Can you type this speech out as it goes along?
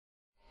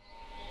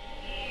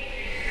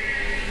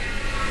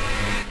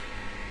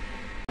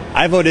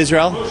I Vote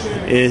Israel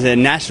is a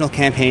national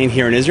campaign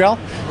here in Israel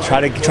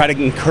to try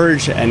to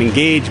encourage and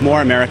engage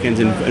more Americans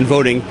in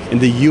voting in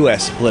the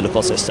U.S.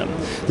 political system.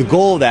 The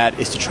goal of that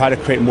is to try to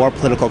create more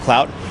political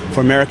clout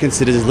for American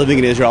citizens living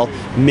in Israel,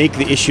 make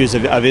the issues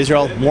of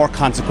Israel more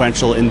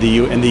consequential in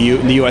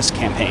the U.S.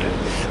 campaign.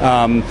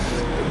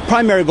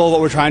 Primary goal of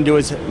what we're trying to do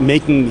is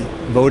making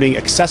voting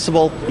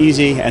accessible,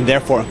 easy, and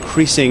therefore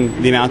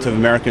increasing the amount of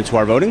Americans who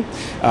are voting.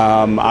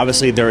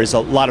 Obviously, there is a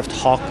lot of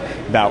talk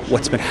about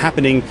what's been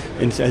happening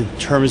in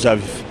terms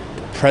of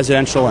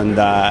presidential and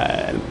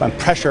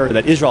pressure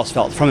that Israel's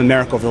felt from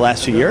America over the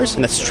last few years,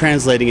 and that's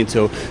translating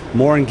into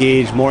more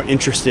engaged, more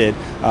interested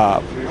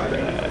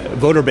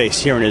voter base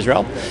here in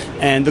Israel.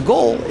 And the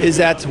goal is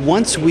that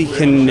once we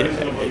can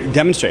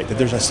demonstrate that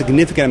there's a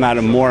significant amount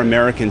of more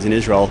Americans in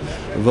Israel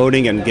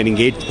voting and getting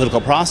engaged in the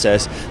political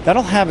process,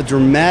 that'll have a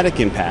dramatic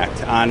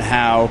impact on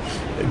how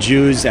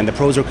Jews and the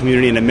pro-Israel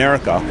community in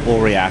America will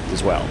react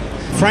as well.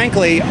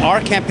 Frankly, our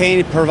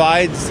campaign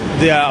provides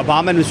the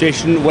Obama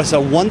administration with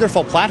a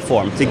wonderful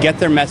platform to get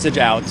their message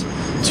out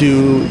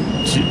to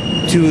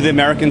the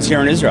Americans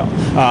here in Israel.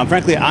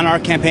 Frankly, on our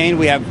campaign,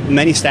 we have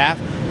many staff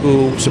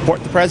who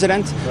support the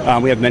president.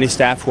 We have many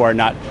staff who are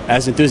not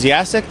as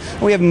enthusiastic.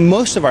 And we have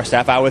most of our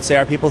staff, I would say,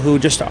 are people who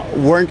just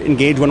weren't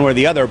engaged one way or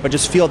the other, but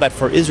just feel that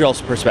for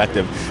Israel's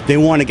perspective, they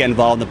want to get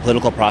involved in the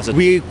political process.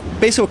 We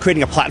basically are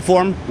creating a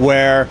platform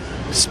where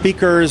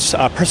speakers,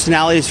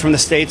 personalities from the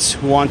states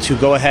who want to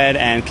go ahead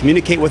and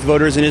communicate with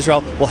voters in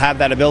Israel will have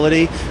that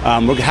ability.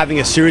 We're having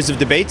a series of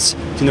debates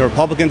between the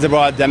Republicans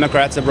abroad,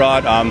 Democrats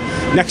abroad.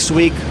 Next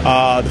week,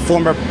 the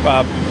former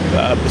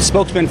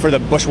spokesman for the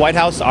Bush White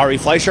House, Ari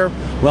Fleischer,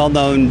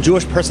 well-known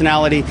Jewish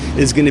personality,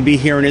 is going to be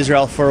here in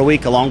Israel for a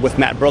week, along with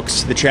Matt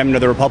Brooks, the chairman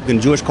of the Republican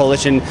Jewish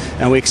Coalition.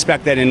 And we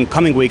expect that in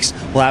coming weeks,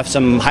 we'll have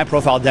some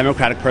high-profile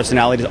Democratic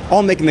personalities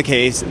all making the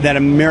case that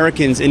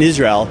Americans in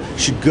Israel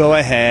should go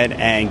ahead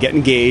and get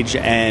engaged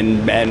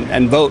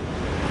and vote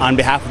on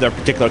behalf of their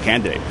particular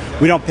candidate.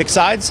 We don't pick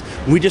sides.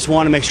 We just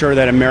want to make sure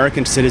that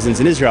American citizens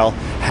in Israel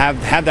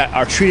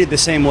are treated the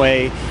same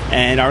way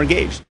and are engaged.